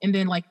vulnerable. And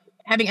then like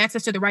having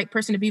access to the right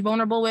person to be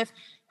vulnerable with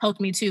helped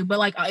me too. But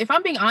like, if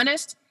I'm being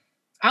honest,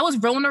 I was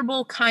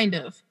vulnerable kind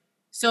of.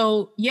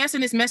 So yes,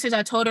 in this message,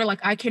 I told her like,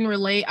 I can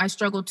relate. I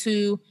struggle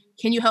too.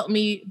 Can you help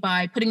me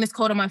by putting this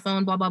code on my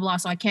phone, blah, blah, blah,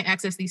 so I can't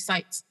access these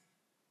sites.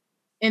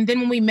 And then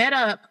when we met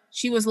up,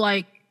 she was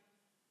like,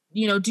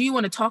 do you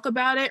want to talk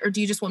about it? Or do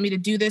you just want me to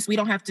do this? We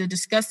don't have to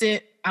discuss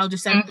it. I'll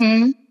just send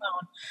it.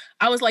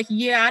 I was like,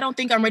 yeah, I don't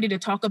think I'm ready to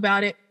talk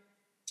about it.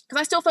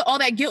 Because I still felt all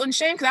that guilt and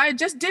shame because I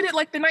just did it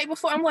like the night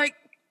before. I'm like,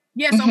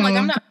 yes, I'm like,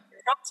 I'm not going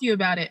to talk to you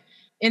about it.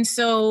 And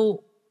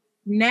so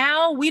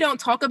now we don't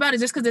talk about it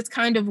just because it's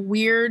kind of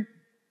weird.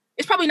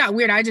 It's probably not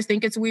weird. I just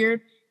think it's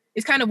weird.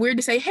 It's kind of weird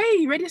to say, hey,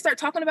 you ready to start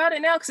talking about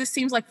it now? Because it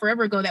seems like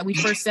forever ago that we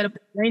first set up the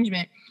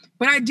arrangement.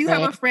 But I do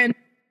have a friend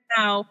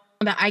now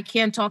that I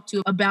can talk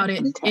to about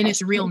it in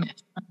its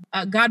realness.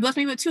 God bless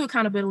me with 2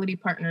 accountability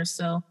partners.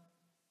 So,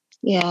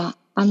 yeah,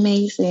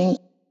 amazing.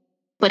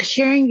 But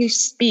hearing you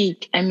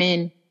speak, I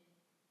mean,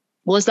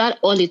 was that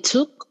all it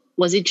took?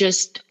 Was it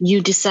just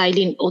you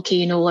deciding, okay,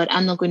 you know what,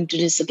 I'm not going to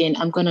do this again.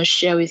 I'm going to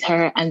share with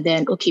her and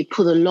then, okay,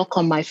 put a lock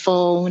on my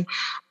phone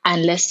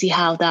and let's see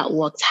how that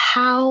works.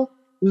 How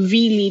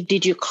really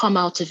did you come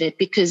out of it?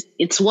 Because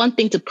it's one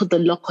thing to put the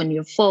lock on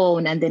your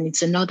phone and then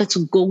it's another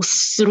to go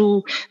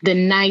through the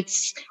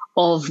nights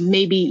of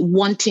maybe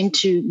wanting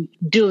to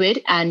do it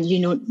and,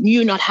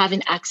 you not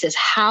having access?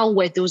 How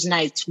were those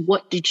nights?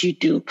 What did you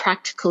do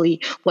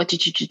practically? What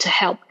did you do to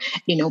help,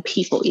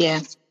 people? Yeah.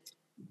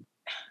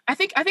 I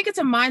think it's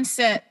a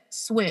mindset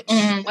switch,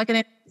 like an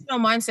intentional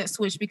mindset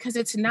switch, because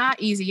it's not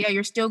easy. Yeah,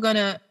 you're still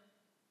gonna,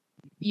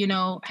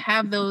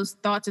 have those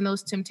thoughts and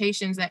those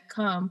temptations that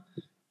come.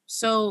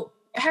 So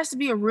it has to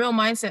be a real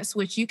mindset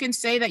switch. You can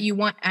say that you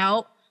want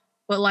out,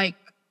 but like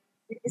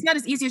it's not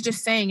as easy as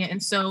just saying it.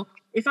 And so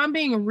if I'm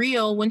being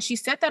real, when she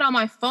set that on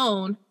my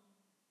phone,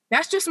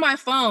 that's just my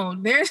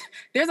phone. There's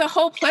a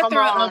whole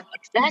plethora of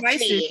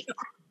devices.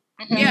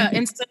 Yeah,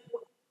 and so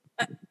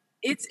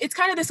it's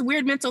kind of this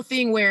weird mental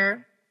thing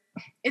where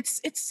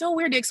it's so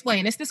weird to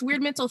explain. It's this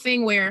weird mental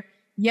thing where,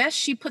 yes,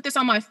 she put this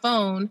on my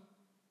phone,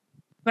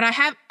 but I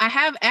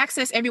have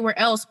access everywhere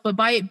else. But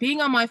by it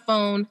being on my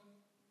phone,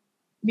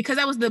 because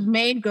I was the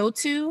main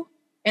go-to,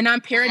 and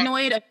I'm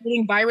paranoid of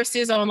getting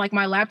viruses on like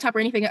my laptop or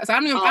anything else. I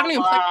don't even play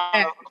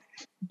that.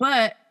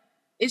 But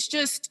it's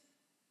just,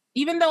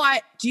 even though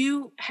I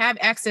do have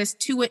access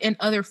to it in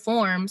other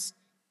forms,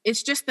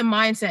 it's just the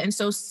mindset. And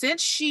so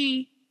since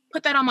she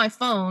put that on my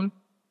phone,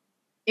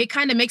 it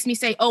kind of makes me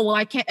say, oh, well,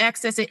 I can't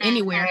access it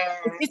anywhere.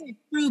 It isn't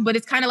true, but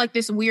it's kind of like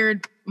this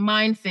weird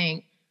mind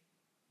thing.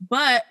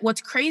 But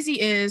what's crazy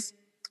is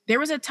there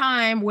was a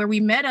time where we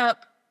met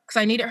up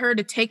because I needed her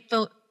to take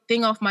the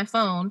thing off my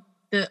phone,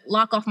 the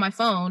lock off my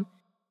phone.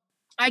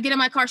 I get in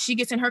my car, she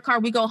gets in her car,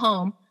 we go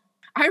home.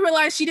 I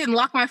realized she didn't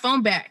lock my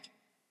phone back.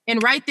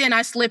 And right then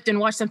I slipped and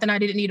watched something I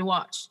didn't need to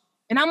watch.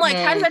 And I'm like,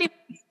 how does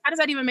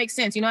that even make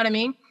sense? You know what I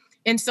mean?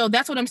 And so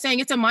that's what I'm saying.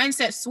 It's a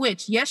mindset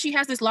switch. Yes, she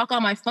has this lock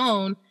on my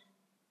phone,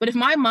 but if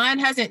my mind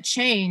hasn't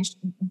changed,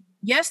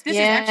 yes, this is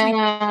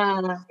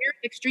actually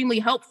extremely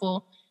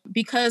helpful,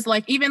 because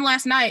like even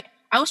last night,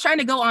 I was trying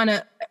to go on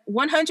a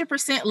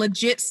 100%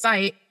 legit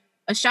site,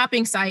 a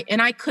shopping site,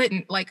 and I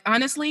couldn't. Like,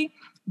 honestly,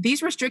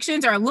 these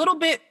restrictions are a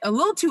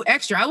little too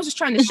extra. I was just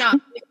trying to shop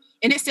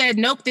and it said,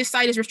 nope, this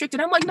site is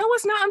restricted. I'm like, no,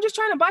 it's not. I'm just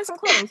trying to buy some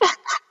clothes.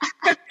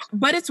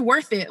 But it's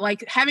worth it.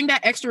 Like having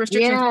that extra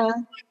restriction. Yeah.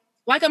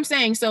 Like I'm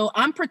saying, so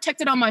I'm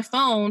protected on my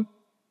phone,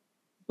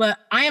 but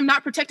I am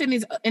not protected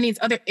in these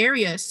other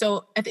areas.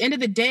 So at the end of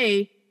the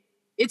day,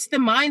 it's the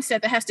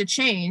mindset that has to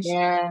change.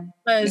 Yeah.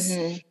 Because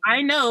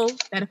I know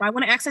that if I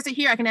want to access it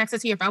here, I can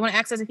access it here. If I want to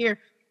access it here.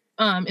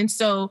 And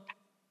so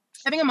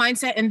having a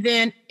mindset, and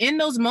then in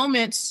those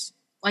moments,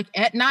 like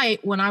at night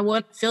when I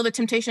would feel the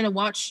temptation to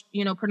watch,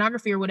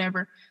 pornography or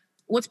whatever,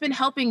 what's been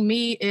helping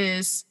me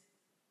is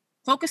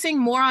focusing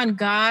more on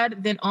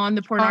God than on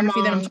the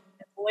pornography that I'm trying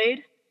to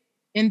avoid.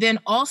 And then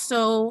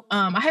also,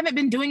 I haven't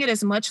been doing it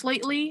as much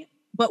lately,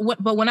 but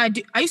when I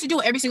do, I used to do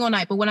it every single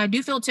night, but when I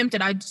do feel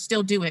tempted, I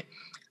still do it.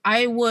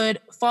 I would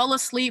fall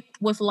asleep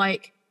with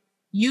like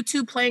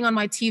YouTube playing on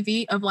my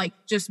TV of like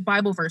just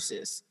Bible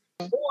verses,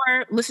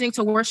 or listening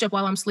to worship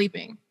while I'm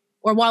sleeping,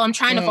 or while I'm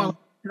trying to fall asleep.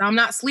 I'm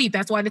not asleep.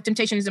 That's why the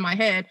temptation is in my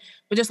head,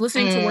 but just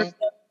listening to worship,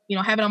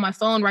 have it on my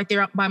phone right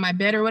there by my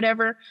bed or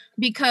whatever,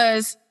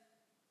 because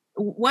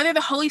whether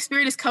the Holy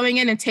Spirit is coming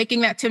in and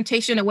taking that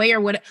temptation away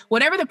or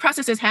whatever the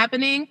process is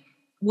happening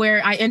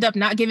where I end up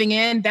not giving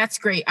in, that's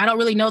great. I don't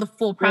really know the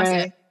full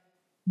process.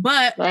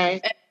 Right.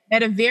 But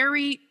at a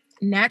very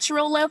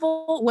natural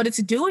level, what it's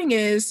doing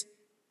is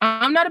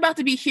I'm not about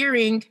to be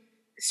hearing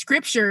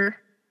scripture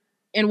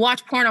and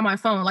watch porn on my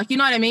phone. Like, you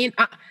know what I mean?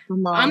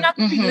 I'm not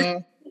going to be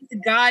listening to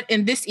God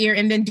in this ear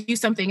and then do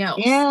something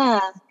else. Yeah.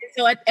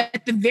 So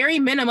at the very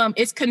minimum,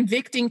 it's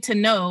convicting to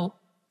know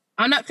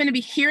I'm not going to be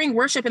hearing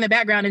worship in the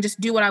background and just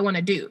do what I want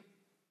to do.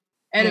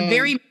 At a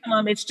very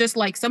minimum, it's just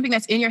like something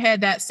that's in your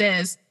head that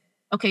says,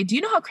 okay, do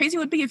you know how crazy it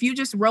would be if you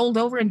just rolled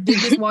over and did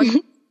this while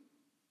you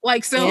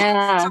like,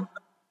 so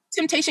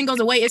temptation goes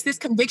away. It's this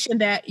conviction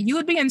that you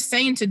would be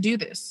insane to do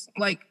this.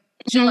 Like,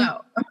 chill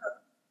out.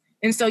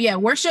 And so,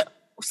 worship,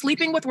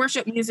 sleeping with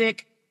worship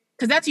music,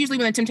 because that's usually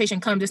when the temptation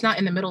comes. It's not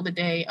in the middle of the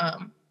day.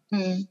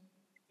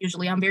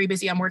 Usually I'm very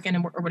busy. I'm working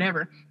or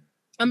whatever.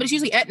 But it's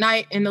usually at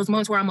night in those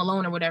moments where I'm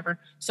alone or whatever.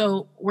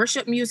 So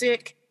worship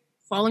music,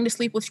 falling to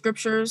sleep with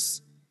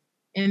scriptures,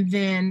 and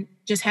then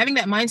just having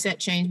that mindset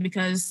change,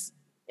 because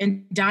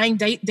and dying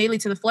daily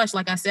to the flesh.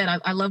 Like I said,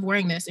 I love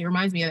wearing this. It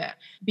reminds me of that,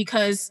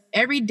 because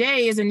every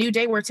day is a new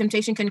day where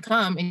temptation can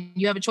come and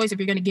you have a choice if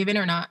you're going to give in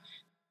or not.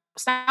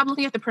 Stop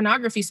looking at the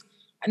pornography,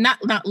 not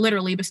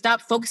literally, but stop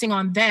focusing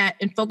on that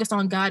and focus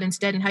on God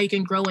instead and how you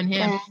can grow in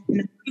him.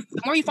 Yeah.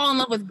 The more you fall in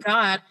love with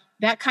God,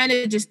 that kind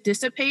of just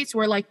dissipates,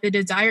 where like the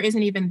desire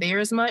isn't even there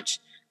as much.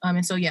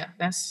 And so,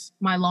 that's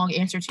my long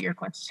answer to your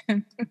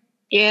question.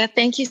 Yeah,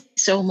 thank you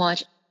so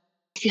much.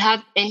 If you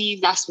have any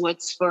last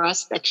words for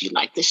us that you'd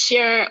like to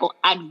share or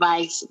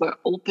advice, we're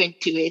open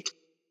to it.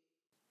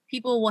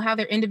 People will have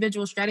their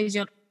individual strategies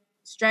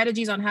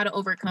on how to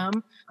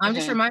overcome. I'm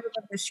just reminded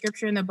of the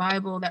scripture in the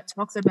Bible that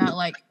talks about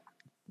like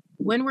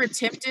when we're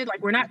tempted,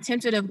 like we're not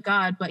tempted of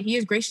God, but he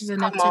is gracious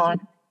enough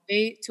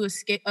to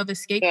escape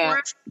for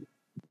us.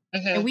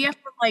 And we have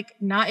to like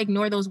not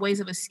ignore those ways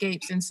of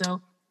escapes. And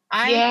so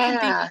I can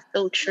think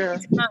so true.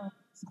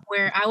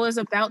 where I was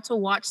about to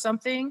watch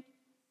something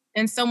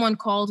and someone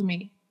called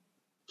me.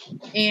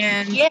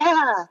 And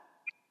Yeah.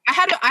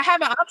 I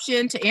have an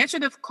option to answer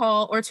the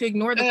call or to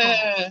ignore the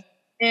call.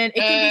 And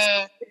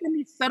it can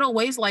be subtle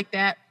ways like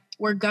that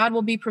where God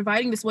will be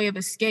providing this way of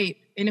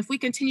escape. And if we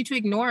continue to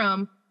ignore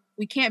him,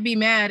 we can't be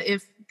mad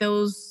if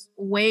those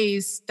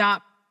ways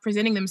stop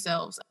presenting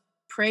themselves.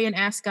 Pray and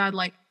ask God,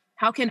 like,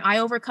 how can I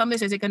overcome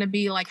this? Is it going to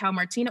be like how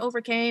Martina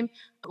overcame?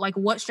 Like,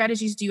 what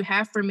strategies do you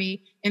have for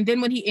me? And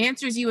then when he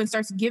answers you and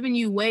starts giving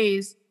you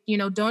ways,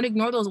 don't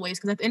ignore those ways.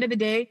 Because at the end of the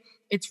day,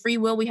 it's free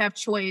will. We have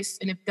choice.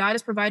 And if God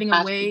is providing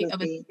a way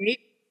of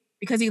escape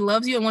because he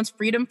loves you and wants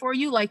freedom for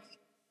you, like,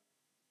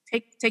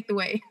 take the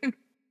way.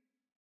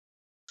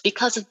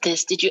 Because of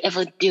this, did you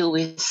ever deal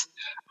with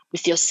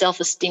your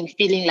self-esteem,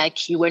 feeling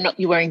like you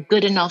weren't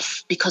good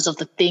enough because of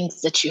the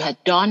things that you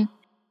had done?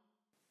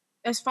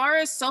 As far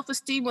as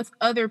self-esteem with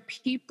other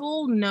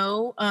people,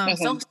 no.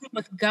 Self-esteem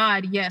with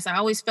God, yes. I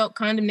always felt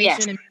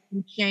condemnation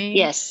and shame.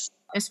 Yes.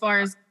 As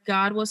far as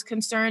God was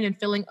concerned and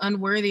feeling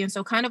unworthy. And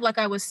so kind of like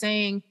I was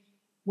saying,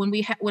 when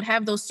we would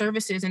have those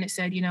services and it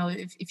said,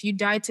 if you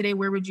died today,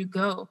 where would you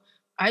go?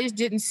 I just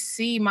didn't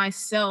see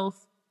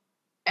myself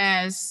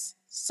as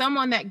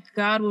someone that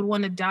God would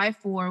want to die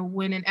for,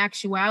 when in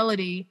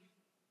actuality,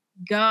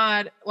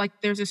 God, like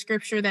there's a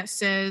scripture that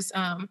says,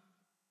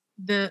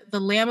 the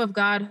Lamb of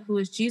God, who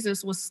is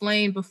Jesus, was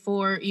slain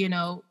before,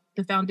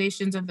 the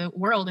foundations of the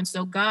world. And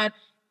so God,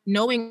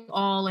 knowing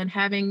all and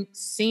having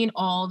seen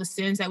all the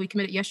sins that we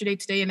committed yesterday,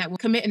 today, and that we'll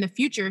commit in the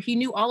future, he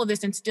knew all of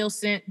this and still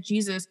sent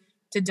Jesus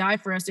to die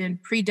for us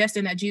and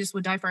predestined that Jesus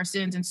would die for our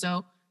sins. And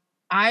so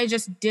I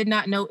just did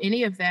not know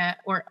any of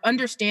that or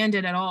understand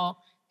it at all.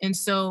 And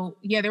so,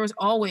 there was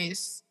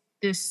always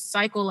this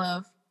cycle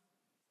of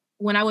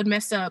when I would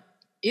mess up,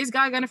 is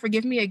God going to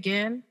forgive me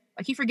again?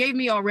 Like, he forgave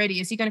me already.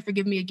 Is he going to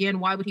forgive me again?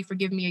 Why would he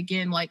forgive me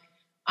again? Like,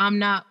 I'm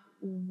not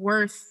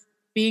worth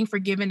being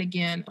forgiven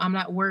again. I'm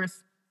not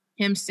worth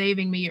him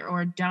saving me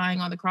or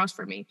dying on the cross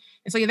for me.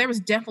 And so, there was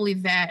definitely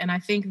that. And I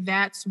think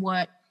that's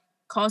what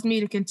caused me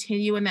to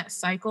continue in that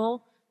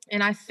cycle.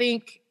 And I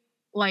think,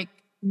 like,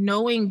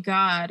 knowing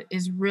God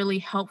is really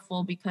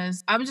helpful,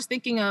 because I was just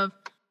thinking of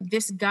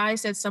this guy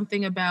said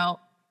something about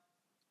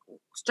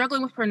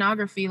struggling with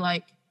pornography.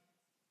 Like,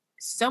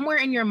 somewhere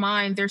in your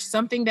mind, there's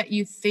something that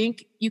you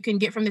think you can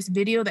get from this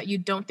video that you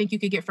don't think you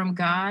could get from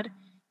God.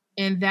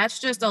 And that's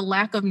just a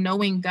lack of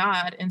knowing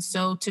God. And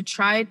so to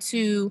try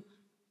to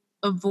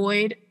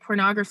avoid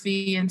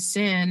pornography and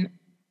sin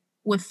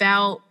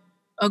without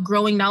a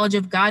growing knowledge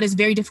of God is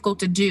very difficult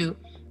to do.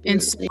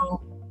 And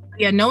so,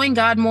 knowing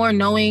God more,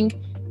 knowing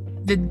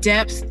the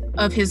depth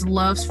of his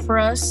love for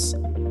us,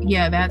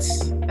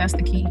 that's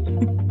the key.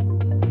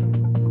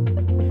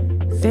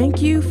 Thank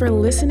you for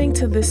listening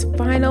to this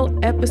final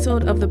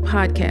episode of the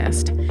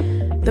podcast.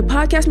 The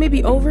podcast may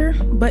be over,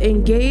 but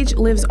Engage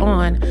lives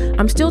on.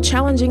 I'm still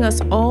challenging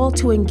us all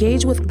to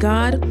engage with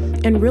God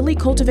and really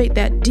cultivate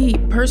that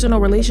deep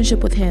personal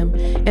relationship with him,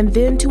 and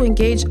then to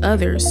engage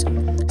others.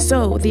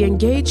 So the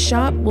Engage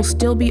shop will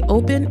still be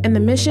open, and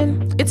the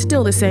mission, it's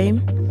still the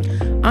same.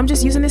 I'm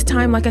just using this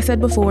time, like I said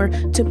before,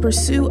 to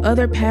pursue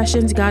other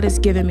passions God has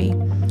given me.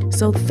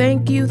 So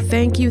thank you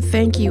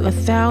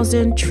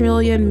 1,000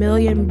 trillion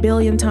million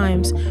billion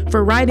times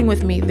for riding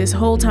with me this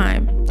whole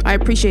time. I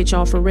appreciate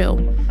y'all for real.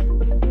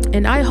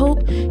 And I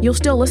hope you'll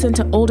still listen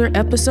to older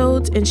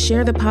episodes and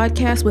share the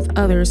podcast with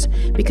others,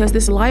 because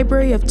this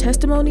library of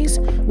testimonies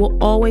will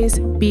always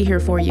be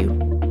here for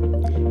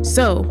you.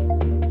 So,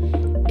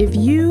 if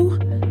you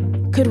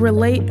could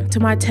relate to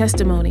my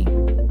testimony,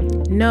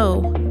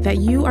 know that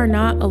you are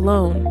not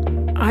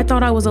alone. I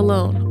thought I was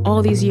alone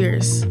all these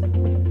years.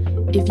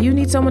 If you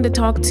need someone to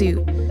talk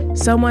to,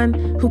 someone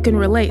who can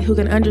relate, who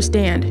can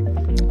understand,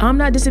 I'm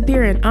not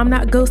disappearing. I'm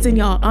not ghosting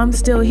y'all. I'm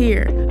still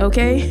here,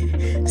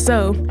 okay?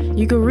 So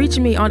you can reach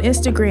me on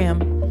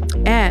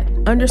Instagram at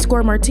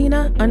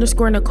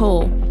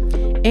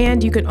 _Martina_Nicole.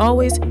 And you can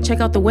always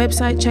check out the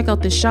website, check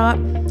out the shop.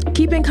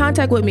 Keep in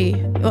contact with me.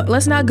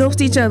 Let's not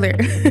ghost each other.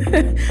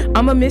 I'm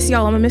gonna miss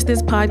y'all. I'm gonna miss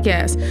this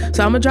podcast.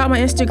 So I'm gonna drop my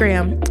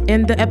Instagram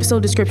in the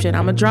episode description.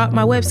 I'm gonna drop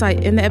my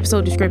website in the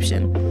episode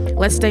description.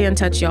 Let's stay in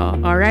touch,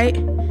 y'all. All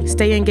right?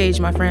 Stay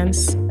engaged, my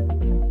friends.